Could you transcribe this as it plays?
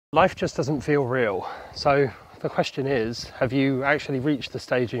Life just doesn't feel real. So the question is, have you actually reached the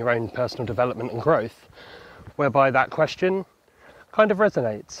stage in your own personal development and growth whereby that question kind of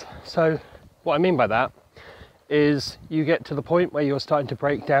resonates? So what I mean by that is you get to the point where you're starting to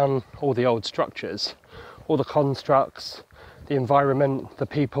break down all the old structures, all the constructs, the environment, the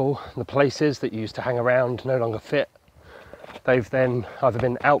people, the places that you used to hang around no longer fit. They've then either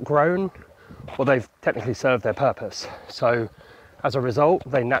been outgrown or they've technically served their purpose. So as a result,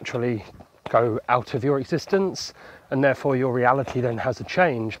 they naturally go out of your existence, and therefore your reality then has a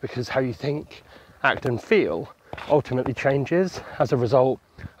change, because how you think, act and feel ultimately changes as a result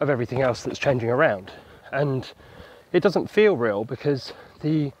of everything else that's changing around. And it doesn't feel real because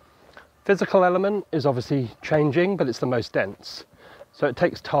the physical element is obviously changing, but it's the most dense. So it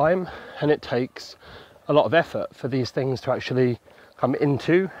takes time and it takes a lot of effort for these things to actually come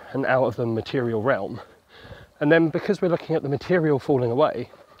into and out of the material realm. And then because we're looking at the material falling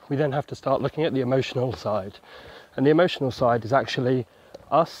away, we then have to start looking at the emotional side. And the emotional side is actually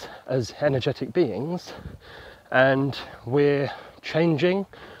us as energetic beings, and we're changing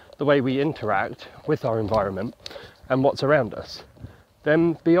the way we interact with our environment and what's around us.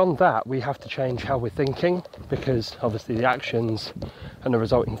 Then beyond that, we have to change how we're thinking, because obviously the actions and the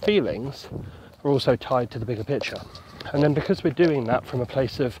resulting feelings are also tied to the bigger picture. And then because we're doing that from a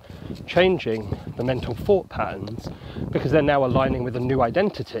place of changing the mental thought patterns, because they're now aligning with a new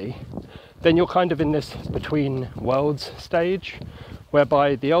identity, then you're kind of in this between worlds stage,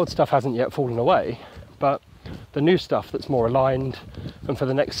 whereby the old stuff hasn't yet fallen away, but the new stuff that's more aligned and for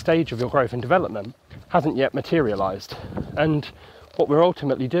the next stage of your growth and development hasn't yet materialized. And what we're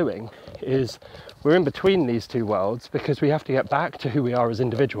ultimately doing is we're in between these two worlds, because we have to get back to who we are as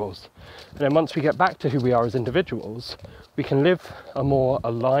individuals. And then once we get back to who we are as individuals, we can live a more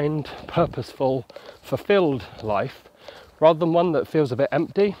aligned, purposeful, fulfilled life, rather than one that feels a bit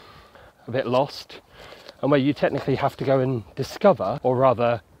empty, a bit lost, and where you technically have to go and discover, or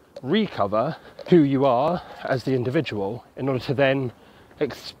rather recover, who you are as the individual in order to then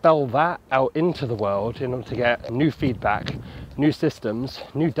expel that out into the world in order to get new feedback, new systems,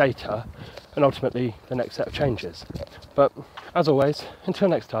 new data, and ultimately the next set of changes. But as always, until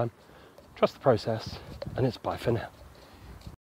next time, trust the process, and it's bye for now.